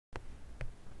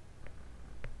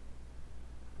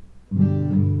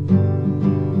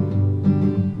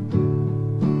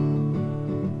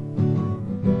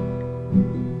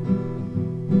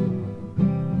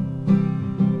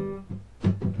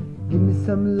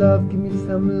love, give me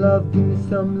some love, give me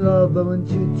some love, I want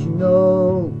you to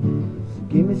know.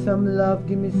 Give me some love,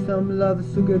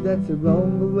 sugar, that's the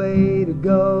wrong way to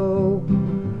go.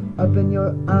 Up in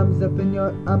your arms,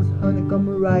 honey, come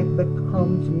right back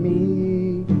home to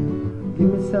me. Give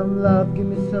me some love,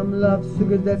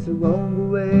 sugar, that's the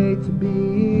wrong way to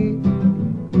be.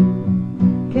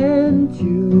 Can't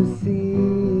you see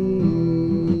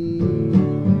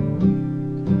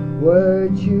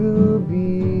what you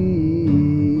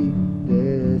be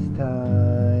this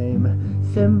time?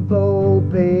 Simple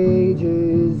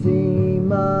pages in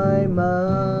my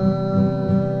mind.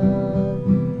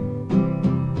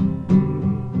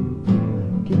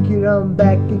 Kick it on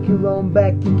back, kick it on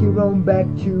back, kick it on back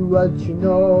to what you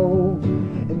know.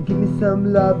 And give me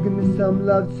some love,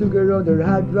 sugar, on the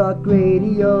hard rock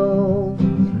radio.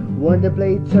 Wanna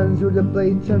play tunes, wanna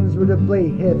play tunes, wanna play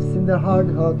hips in the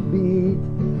hard rock beat.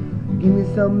 Give me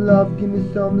some love,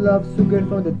 sugar,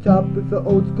 from the top with the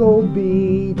old school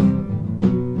beat.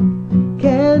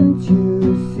 Can't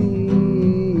you see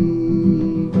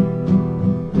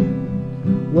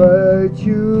what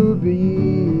you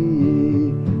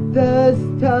be this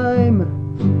time?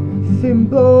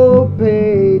 Simple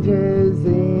pages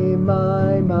in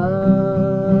my mind.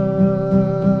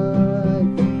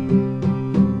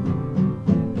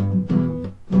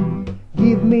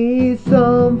 Give me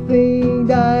something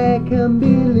that I can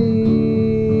believe.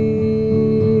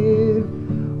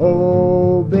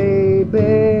 Oh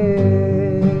baby,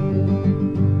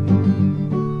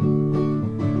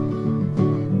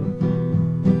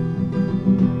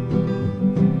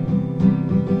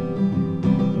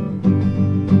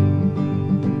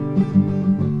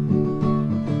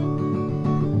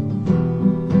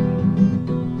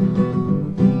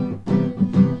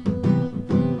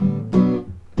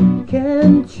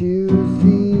 can't you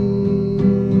see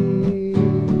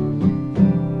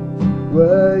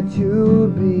what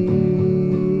you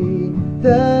be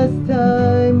this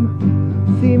time?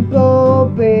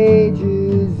 Simple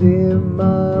pages in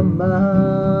my mind.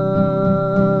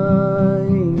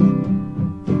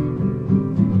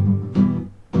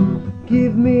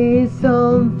 Give me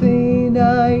something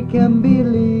I can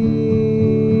believe.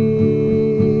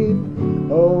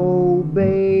 Oh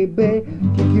baby,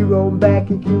 kick your own back,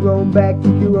 kick your own back,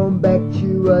 kick your own back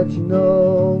to what you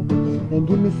know. And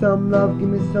give me some love,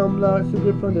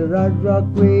 sugar, from the hard rock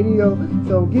radio.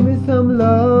 So give me some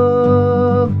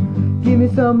love, give me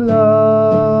some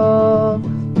love,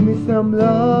 give me some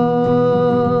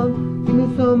love, give me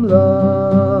some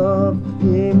love,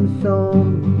 give me some.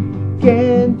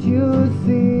 Can't you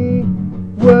see